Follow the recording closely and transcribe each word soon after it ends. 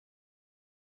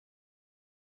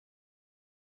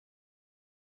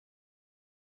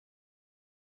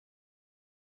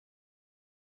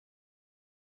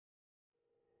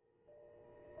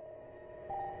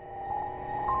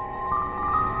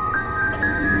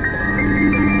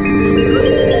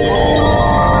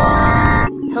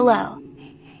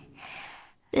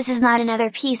This is not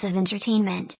another piece of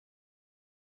entertainment.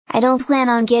 I don't plan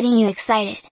on getting you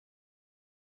excited.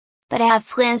 But I have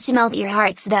plans to melt your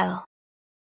hearts though.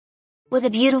 With a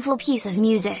beautiful piece of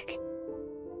music.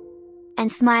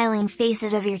 And smiling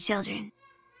faces of your children.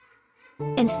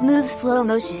 In smooth slow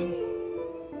motion.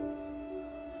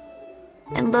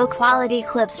 And low quality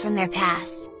clips from their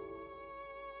past.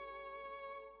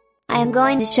 I am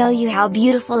going to show you how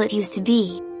beautiful it used to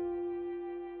be.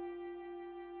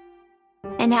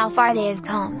 And how far they have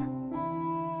come.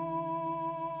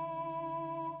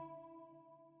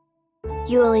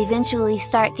 You will eventually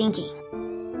start thinking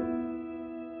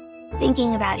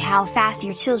about how fast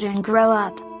your children grow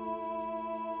up.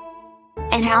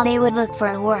 And how they would look for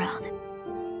a world.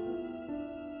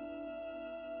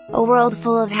 A world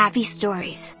full of happy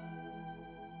stories.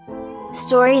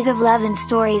 Stories of love and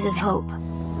stories of hope.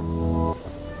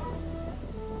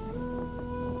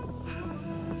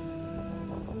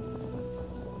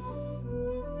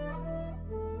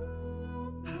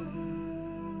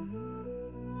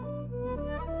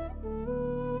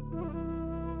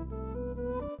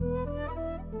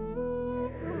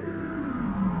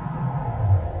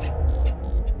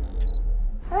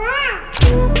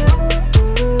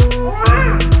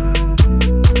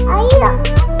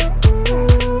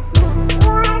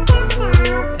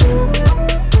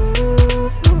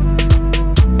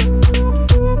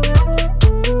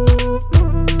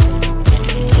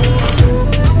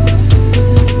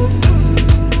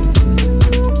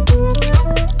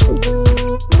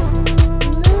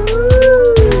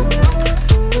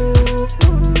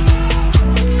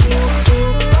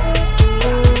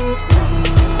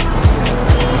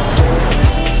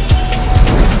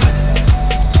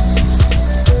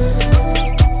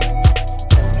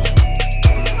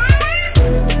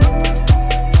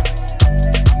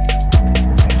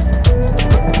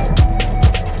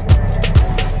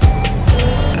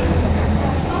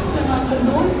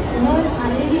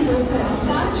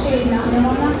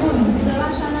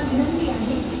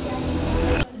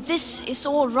 This is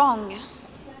all wrong.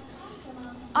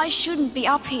 I shouldn't be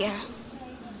up here.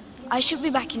 I should be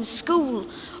back in school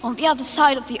on the other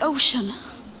side of the ocean.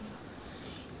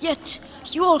 Yet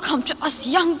you all come to us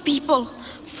young people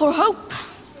for hope.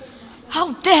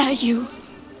 How dare you?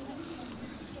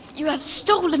 You have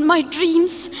stolen my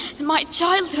dreams and my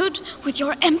childhood with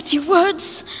your empty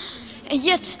words, and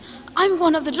yet I'm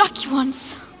one of the lucky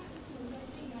ones.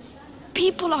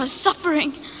 People are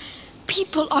suffering.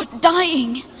 People are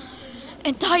dying.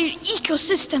 Entire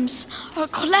ecosystems are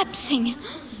collapsing.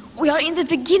 We are in the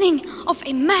beginning of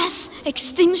a mass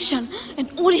extinction, and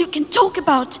all you can talk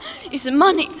about is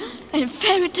money and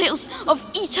fairy tales of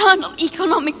eternal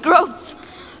economic growth.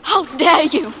 How dare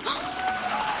you?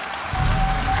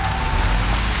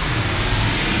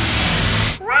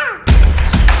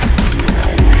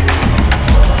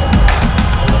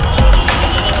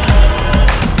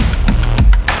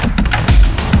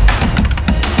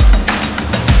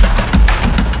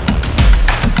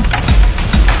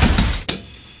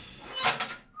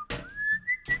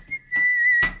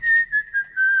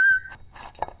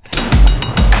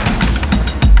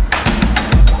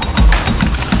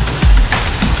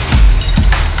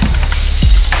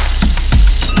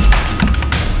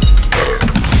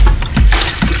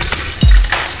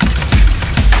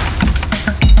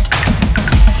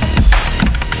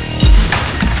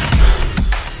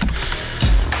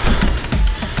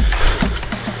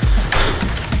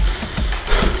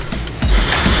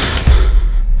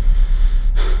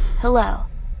 Hello,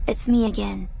 it's me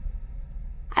again.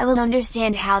 I will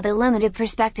understand how the limited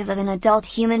perspective of an adult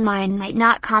human mind might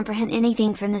not comprehend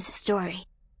anything from this story.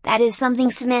 That is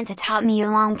something Samantha taught me a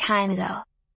long time ago.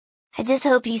 I just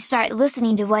hope you start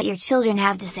listening to what your children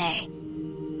have to say.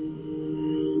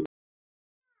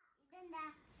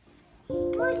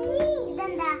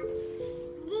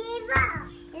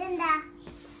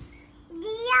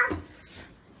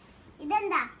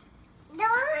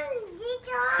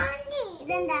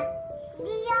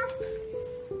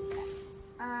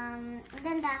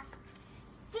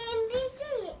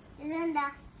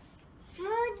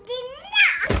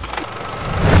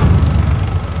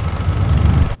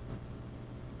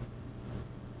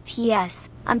 P.S.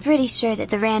 I'm pretty sure that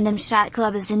the Random Shot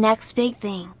Club is the next big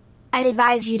thing. I'd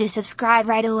advise you to subscribe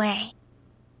right away.